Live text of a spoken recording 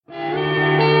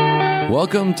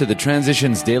Welcome to the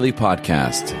Transitions Daily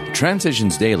podcast.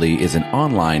 Transitions Daily is an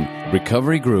online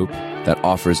recovery group that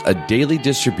offers a daily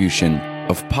distribution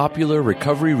of popular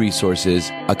recovery resources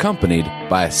accompanied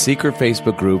by a secret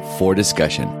Facebook group for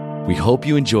discussion. We hope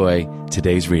you enjoy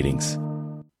today's readings.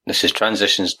 This is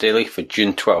Transitions Daily for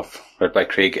June 12th, read by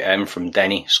Craig M. from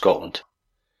Denny, Scotland.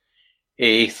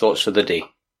 AA Thoughts for the Day.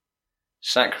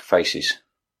 Sacrifices.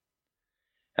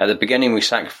 At the beginning we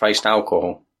sacrificed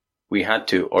alcohol. We had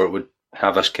to, or it would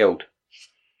have us killed.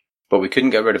 But we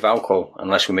couldn't get rid of alcohol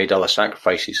unless we made other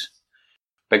sacrifices.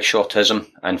 Big shotism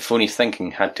and phony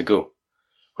thinking had to go.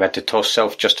 We had to toss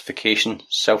self-justification,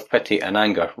 self-pity and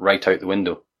anger right out the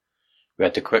window. We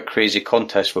had to quit crazy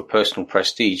contests for personal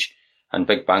prestige and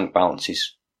big bank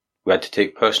balances. We had to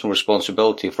take personal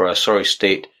responsibility for our sorry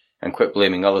state and quit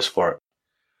blaming others for it.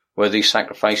 Were these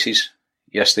sacrifices?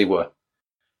 Yes, they were.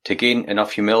 To gain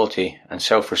enough humility and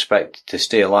self-respect to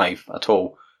stay alive at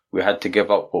all, we had to give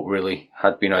up what really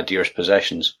had been our dearest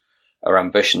possessions, our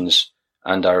ambitions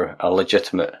and our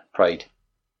illegitimate pride.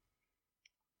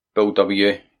 Bill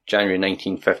W., January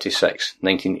 1956,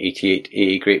 1988,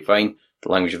 AA Grapevine, The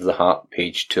Language of the Heart,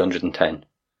 page 210.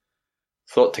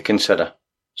 Thought to consider.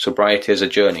 Sobriety is a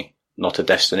journey, not a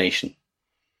destination.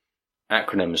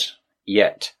 Acronyms.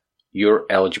 Yet. You're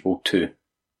eligible too.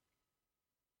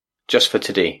 Just for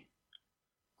today.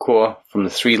 Core from the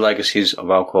 3 Legacies of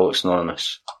Alcoholics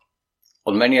Anonymous.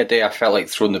 On many a day I felt like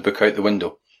throwing the book out the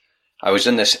window. I was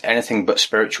in this anything but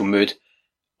spiritual mood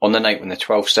on the night when the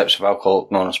 12 Steps of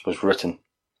Alcoholics Anonymous was written.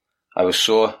 I was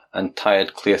sore and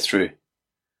tired clear through.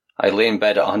 I lay in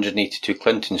bed at 182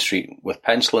 Clinton Street with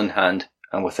pencil in hand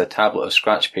and with a tablet of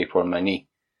scratch paper on my knee.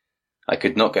 I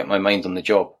could not get my mind on the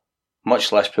job,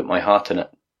 much less put my heart in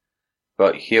it.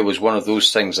 But here was one of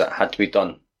those things that had to be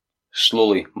done.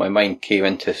 Slowly, my mind came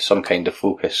into some kind of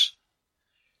focus.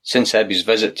 Since Ebby's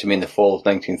visit to me in the fall of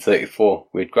 1934,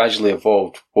 we had gradually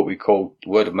evolved what we called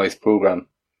the word-of-mouth programme.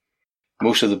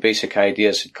 Most of the basic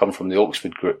ideas had come from the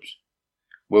Oxford groups,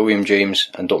 William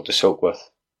James and Dr. Silkworth.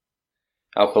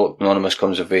 Alcoholics Anonymous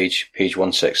comes of age, page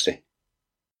 160.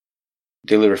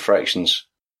 Daily Reflections.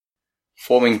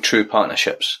 Forming true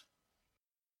partnerships.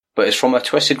 But it's from our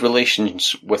twisted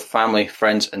relations with family,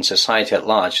 friends and society at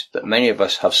large that many of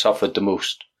us have suffered the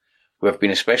most. We have been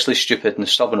especially stupid and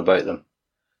stubborn about them.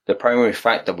 The primary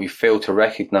fact that we fail to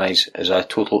recognise is our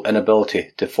total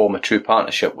inability to form a true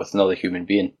partnership with another human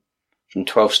being. From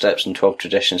 12 Steps and 12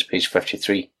 Traditions, page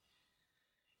 53.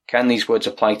 Can these words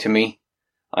apply to me?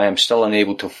 I am still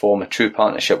unable to form a true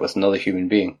partnership with another human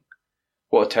being.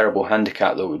 What a terrible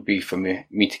handicap that would be for me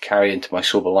to carry into my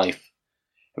sober life.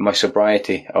 In my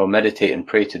sobriety, I will meditate and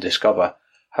pray to discover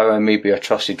how I may be a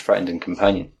trusted friend and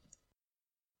companion.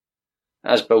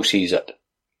 As Bill sees it.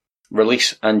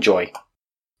 Release and joy.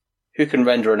 Who can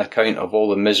render an account of all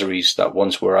the miseries that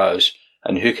once were ours,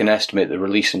 and who can estimate the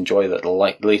release and joy that the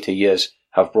later years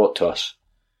have brought to us?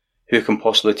 Who can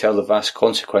possibly tell the vast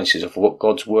consequences of what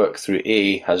God's work through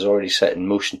AA has already set in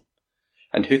motion?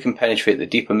 And who can penetrate the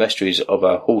deeper mysteries of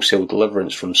our wholesale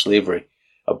deliverance from slavery,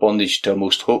 a bondage to a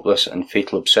most hopeless and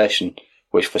fatal obsession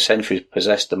which for centuries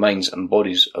possessed the minds and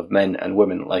bodies of men and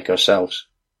women like ourselves?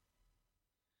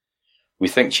 We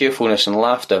think cheerfulness and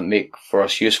laughter make for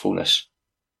us usefulness.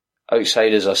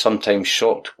 Outsiders are sometimes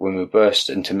shocked when we burst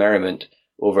into merriment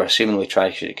over a seemingly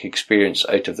tragic experience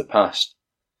out of the past.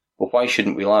 But why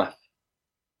shouldn't we laugh?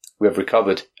 We have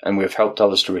recovered, and we have helped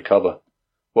others to recover.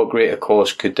 What greater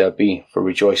cause could there be for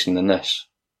rejoicing than this?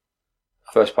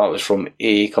 The first part was from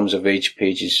AA Comes of Age,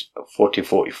 pages 40,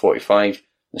 45.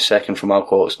 The second from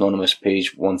Alcoholics Anonymous,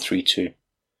 page 132.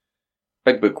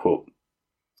 Big Book quote.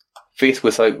 Faith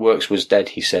without works was dead,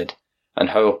 he said,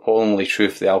 and how appallingly true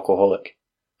for the alcoholic.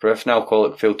 For if an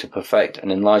alcoholic failed to perfect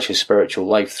and enlarge his spiritual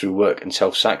life through work and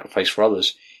self-sacrifice for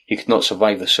others, he could not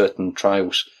survive the certain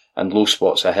trials and low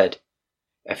spots ahead.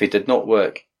 If he did not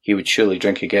work, he would surely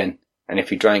drink again, and if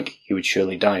he drank, he would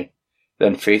surely die.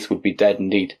 Then faith would be dead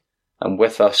indeed, and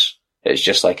with us, it's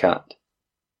just like that.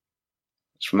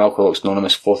 It's from Alcoholics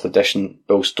Anonymous, 4th edition,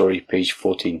 Bill's Story, page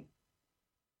 14.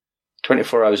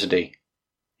 24 hours a day.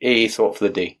 AA Thought for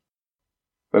the Day.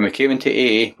 When we came into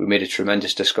AA, we made a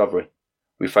tremendous discovery.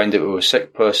 We found that we were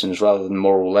sick persons rather than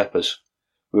moral lepers.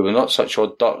 We were not such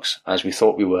odd ducks as we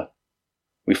thought we were.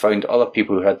 We found other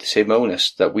people who had the same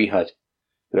illness that we had,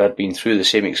 who had been through the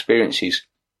same experiences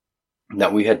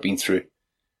that we had been through.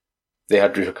 They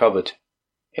had recovered.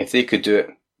 If they could do it,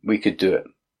 we could do it.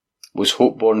 Was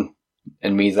hope born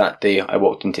in me that day I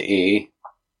walked into AA?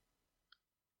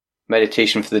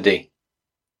 Meditation for the day.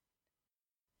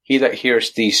 He that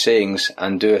heareth these sayings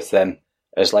and doeth them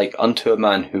is like unto a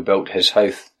man who built his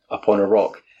house upon a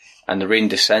rock, And the rain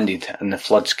descended, and the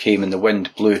floods came, and the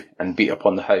wind blew and beat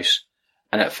upon the house,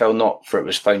 and it fell not, for it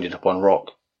was founded upon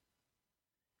rock.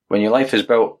 When your life is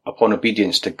built upon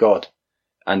obedience to God,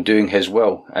 and doing His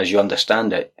will as you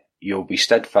understand it, you will be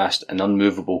steadfast and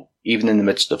unmovable, even in the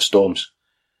midst of storms.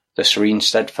 The serene,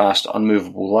 steadfast,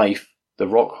 unmovable life, the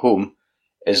rock home,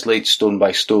 is laid stone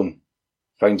by stone,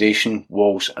 foundation,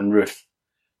 walls, and roof,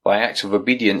 by acts of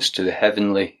obedience to the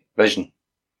heavenly vision.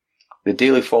 The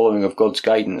daily following of God's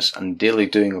guidance and daily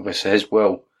doing of His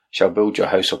will shall build your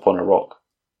house upon a rock.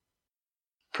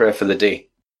 Prayer for the day.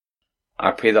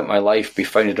 I pray that my life be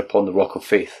founded upon the rock of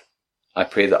faith. I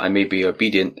pray that I may be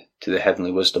obedient to the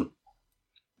heavenly wisdom.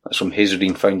 That's from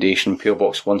Hazeldean Foundation, PO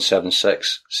Box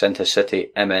 176, Centre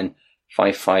City, MN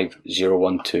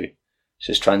 55012. This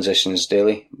is Transitions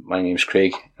Daily. My name's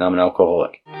Craig, and I'm an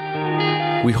alcoholic.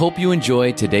 We hope you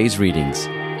enjoyed today's readings.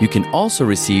 You can also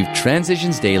receive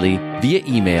Transitions Daily via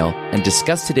email and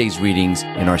discuss today's readings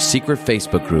in our secret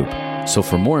Facebook group. So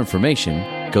for more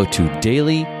information, go to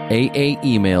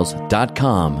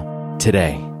dailyaaemails.com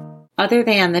today. Other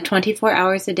than the 24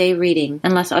 hours a day reading,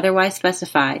 unless otherwise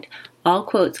specified, all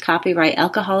quotes copyright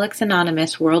Alcoholics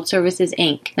Anonymous World Services,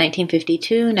 Inc.,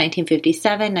 1952,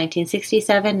 1957,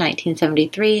 1967,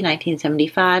 1973,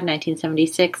 1975,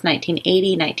 1976,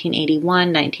 1980, 1981,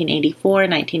 1984,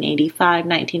 1985,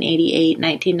 1988,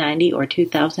 1990, or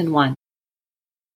 2001.